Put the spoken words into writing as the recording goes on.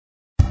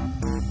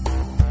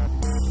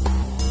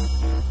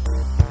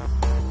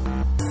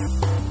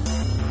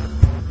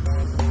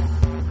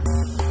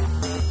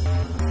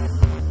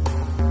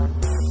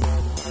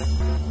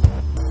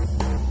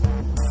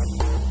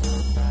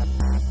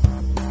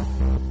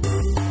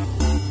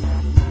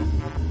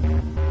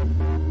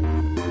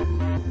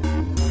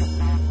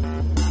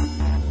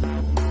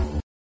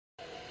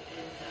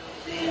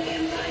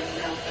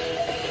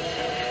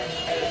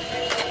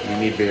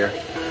beer.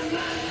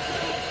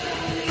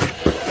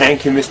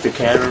 Thank you, Mr.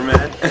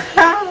 Cameraman.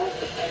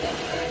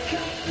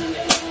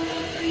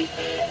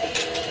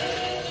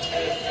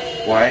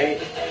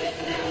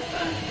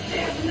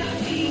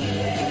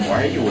 Why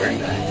are you wearing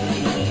that?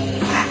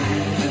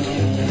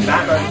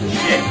 That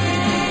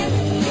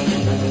shit.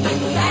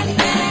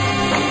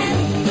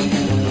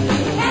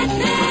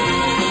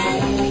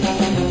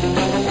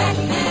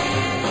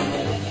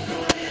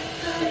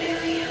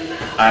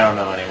 I don't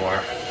know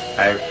anymore.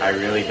 I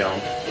really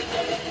don't.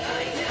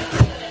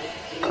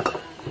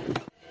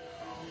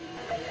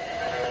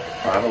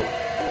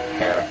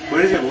 Yeah.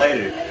 What is it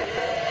later?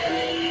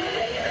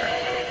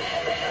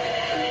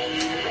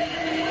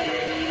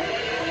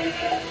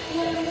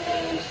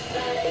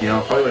 You know,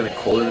 it probably would have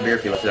been colder the beer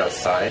if you left it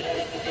outside.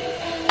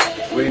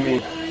 What do you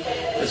mean?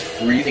 It was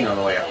freezing on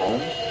the way home.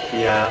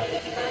 Yeah.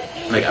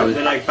 Like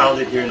Then I found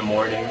it here in the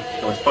morning.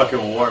 It was fucking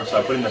warm, so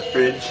I put it in the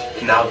fridge.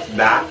 Now it's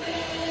back.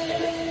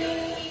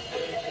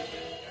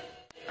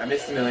 I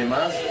missed a million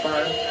miles. It's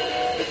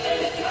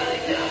fun.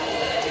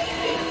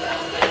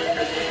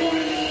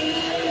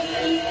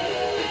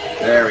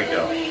 There we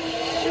go.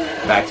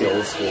 Back to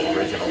old school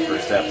original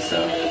first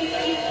episode.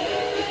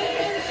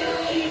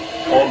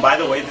 Oh, and by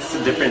the way, this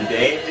is a different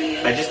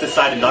day. I just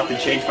decided not to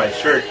change my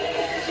shirt.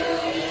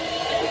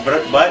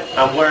 But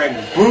I'm wearing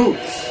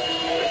boots.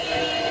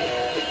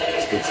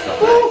 These boots smell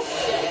nice.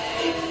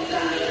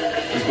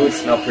 These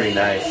boots smell pretty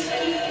nice.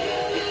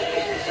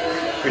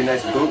 Pretty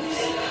nice boots.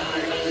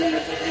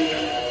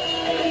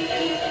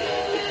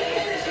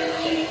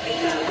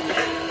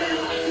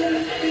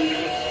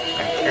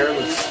 I'm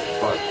careless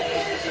fuck.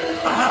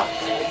 Ah!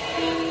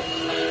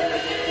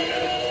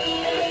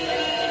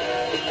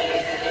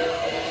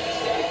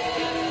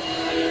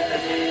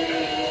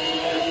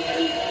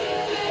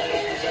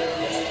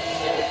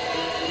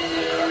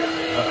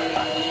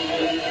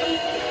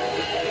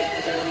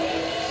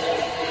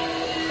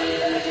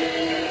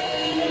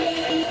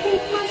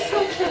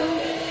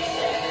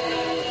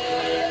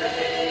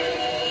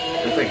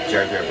 Looks like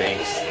Jar Jar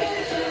Binks.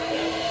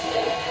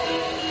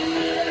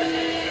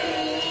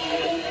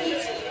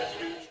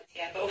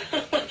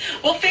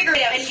 We'll figure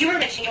it out. And you were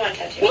mentioning you want a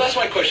tattoo. Well, that's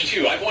my question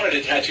too. I've wanted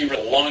a tattoo for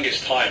the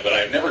longest time, but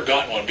I've never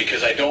gotten one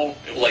because I don't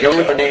like. Don't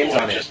look for names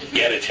on it. Just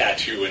get a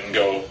tattoo and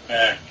go.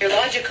 Eh. You're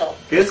logical.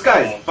 This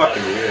guy's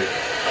fucking weird.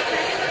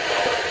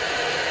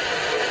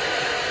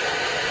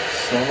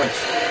 So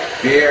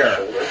much beer.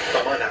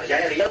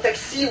 Il y a un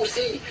taxi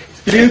aussi.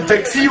 Il y a un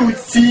taxi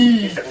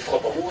aussi. Ça vous fera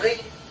pas mourir.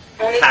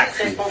 On est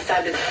Taxi.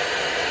 responsable.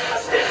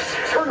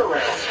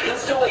 Turnarounds,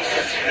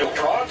 installations, no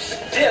drops,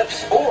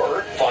 dips,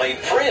 or fine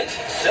print.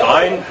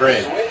 Fine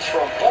print. Switch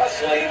from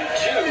bus lane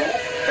to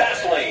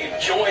fast lane.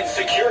 Join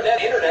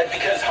SecureNet Internet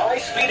because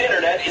high-speed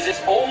internet is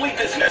its only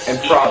business. And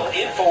Email frog.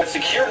 info at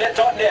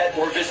securenet.net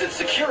or visit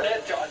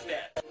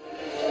securenet.net.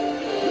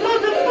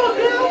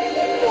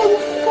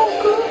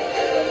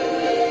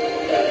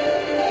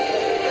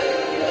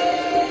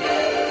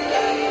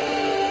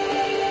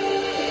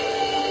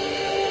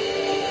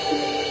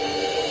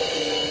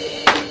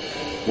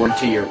 One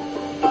to your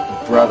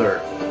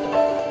brother,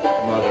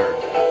 mother.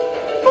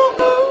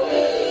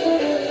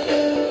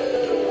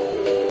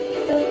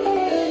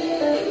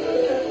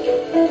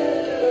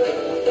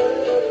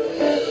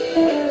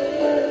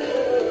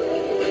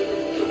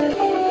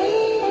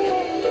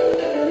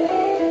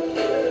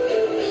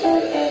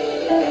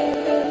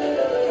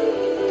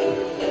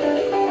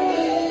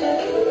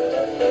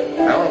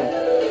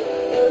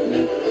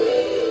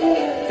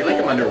 I feel like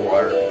I'm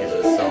underwater because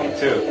of this song. Me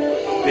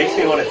too. Makes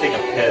me want to take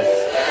a piss.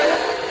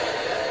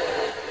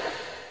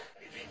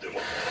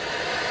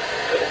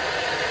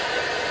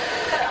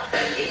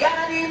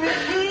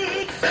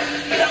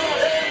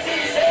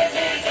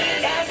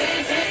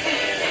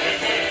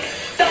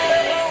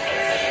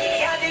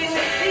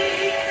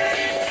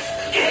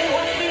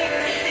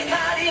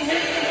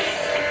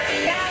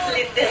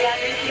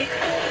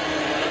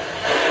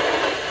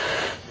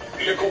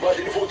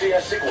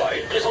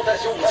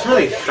 It's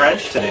really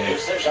French today.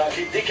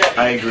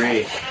 I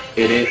agree.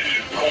 It is.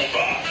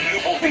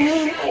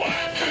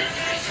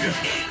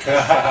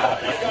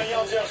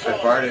 I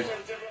farted.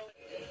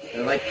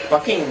 They're like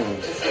fucking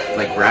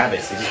like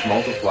rabbits. They just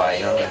multiply,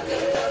 you know? Like,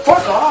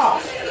 fuck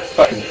off!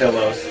 Fucking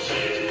pillows.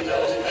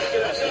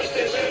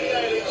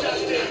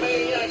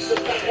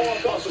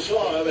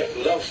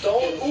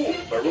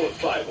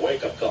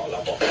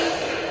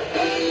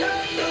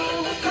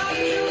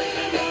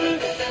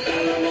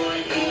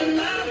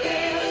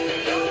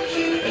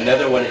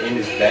 Another one in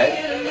his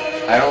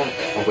bed. I don't.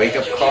 A wake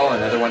up call.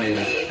 Another one in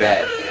his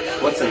bed.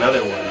 What's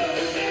another one?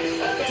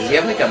 Does he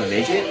have like a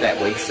midget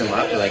that wakes him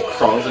up and like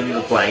crawls under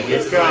the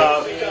blankets? Wake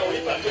up.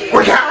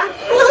 Wake up!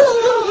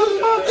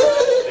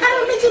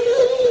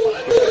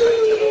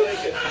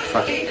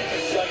 Fucking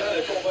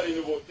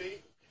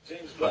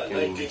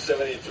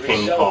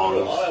Ping pong.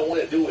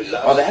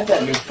 Oh, they had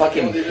that new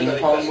fucking ping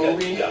pong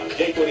movie.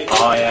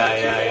 Oh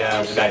yeah.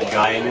 With that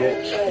guy in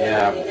it.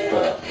 Yeah,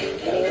 but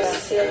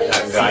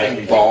That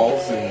guy.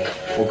 balls and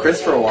well,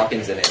 Christopher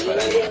Walken's in it,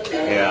 but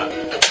Yeah.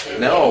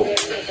 no.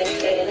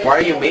 why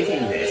are you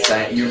making this?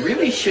 You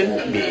really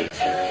shouldn't be.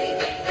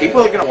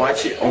 People are gonna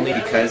watch it only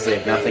because they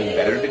have nothing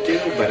better to do,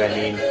 but I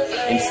mean,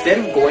 instead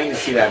of going to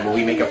see that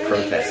movie, make a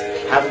protest.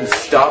 Have them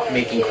stop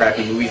making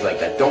crappy movies like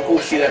that. Don't go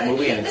see that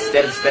movie, and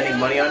instead of spending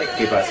money on it,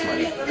 give us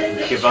money.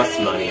 Give us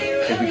money.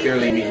 Because we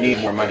clearly need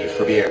more money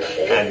for beer.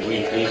 And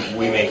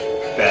we make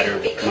better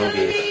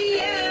movies.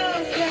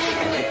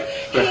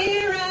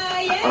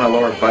 On a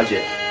lower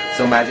budget.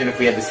 So imagine if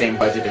we had the same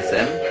budget as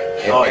them.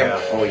 Oh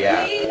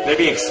yeah. There'd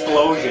be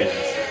explosions.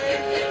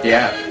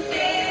 Yeah.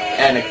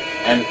 And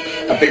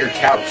a bigger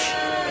couch.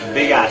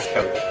 Big ass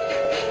couch.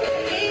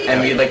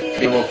 And we'd like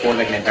be able to afford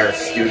like an entire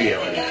studio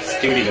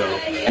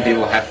and be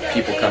able to have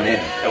people come in.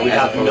 And we'd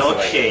have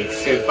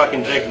milkshakes. We'd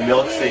fucking drink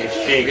milkshakes.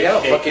 We'd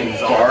have a fucking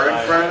bar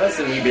in front of us,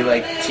 and we'd be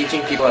like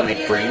teaching people how to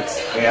make drinks.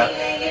 Yeah.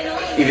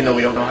 Even though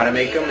we don't know how to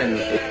make them, and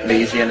they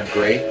usually end up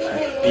great.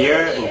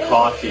 Beer and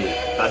coffee.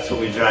 That's what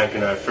we drank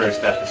in our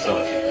first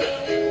episode.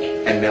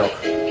 And milk.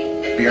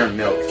 Beer and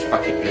milk. It's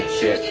fucking good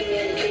shit.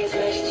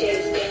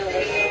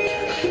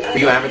 For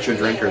you amateur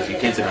drinkers, you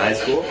kids in high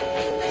school,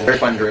 it's a very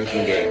fun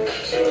drinking game.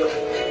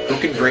 Who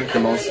can drink the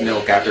most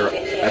milk after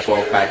a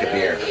 12-pack of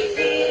beer?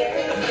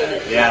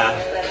 Yeah.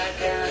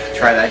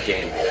 Try that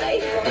game.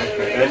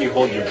 And then you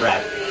hold your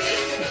breath.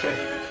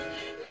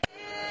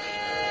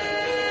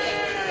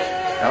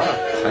 I want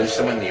to punch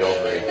someone in the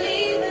ovary.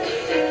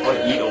 I want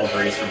to eat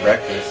ovaries for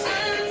breakfast.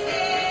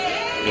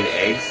 You mean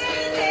eggs?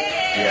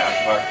 Yeah,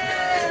 fuck. I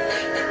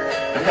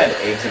haven't had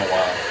eggs in a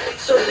while.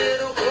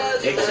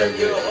 Eggs are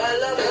good.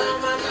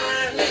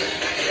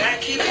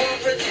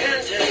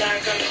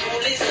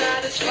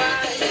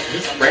 Is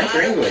this French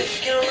or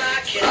English? I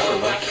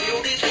don't know.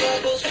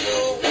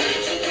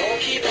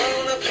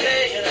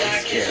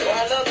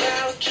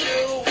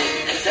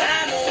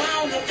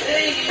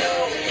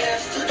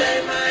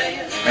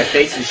 My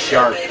face is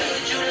sharp. I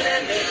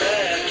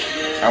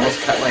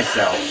almost cut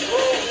myself.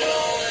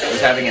 I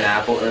was having an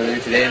apple earlier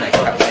today and I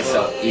cut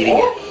myself eating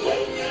it.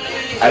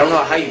 I don't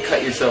know how you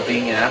cut yourself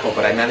eating an apple,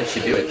 but I managed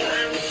to do it.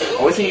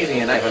 I wasn't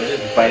using a knife, I was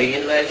just biting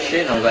into that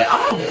shit and I was like,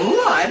 oh,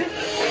 blood!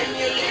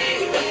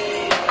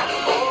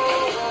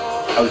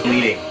 I was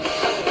bleeding.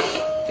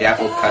 The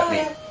apple cut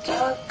me.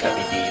 Cut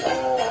me deep.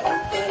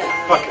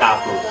 Fuck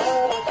apples.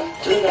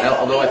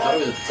 Although I thought it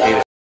was a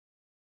potato.